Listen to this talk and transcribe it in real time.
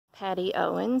Patty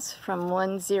Owens from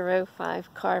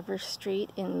 105 Carver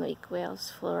Street in Lake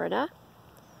Wales, Florida.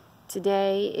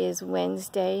 Today is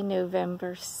Wednesday,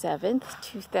 November 7th,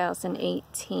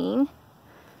 2018.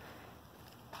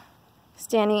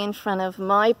 Standing in front of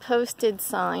my posted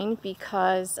sign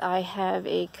because I have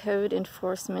a code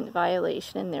enforcement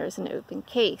violation and there's an open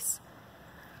case.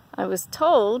 I was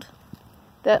told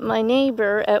that my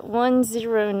neighbor at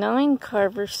 109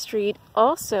 Carver Street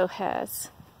also has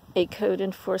a code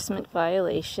enforcement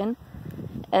violation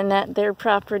and that their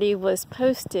property was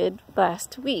posted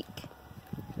last week.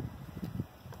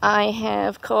 I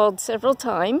have called several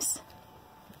times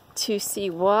to see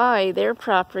why their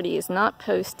property is not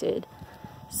posted,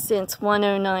 since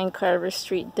 109 Carver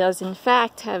Street does in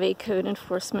fact have a code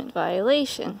enforcement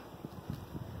violation.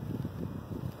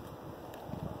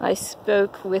 I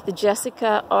spoke with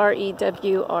Jessica,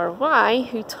 R-E-W-R-Y,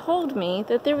 who told me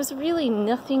that there was really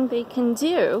nothing they can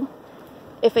do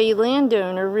if a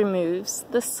landowner removes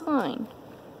the sign.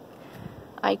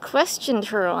 I questioned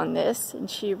her on this, and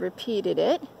she repeated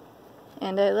it,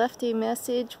 and I left a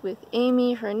message with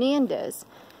Amy Hernandez,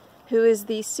 who is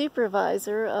the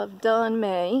supervisor of Don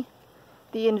May,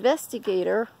 the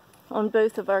investigator on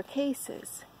both of our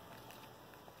cases.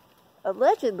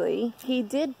 Allegedly, he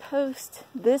did post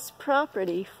this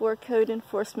property for code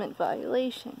enforcement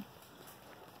violation.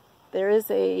 There is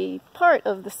a part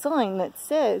of the sign that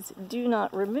says, "Do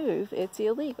not remove, it's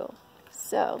illegal."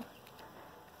 So,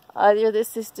 either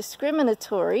this is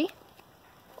discriminatory,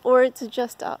 or it's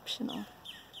just optional.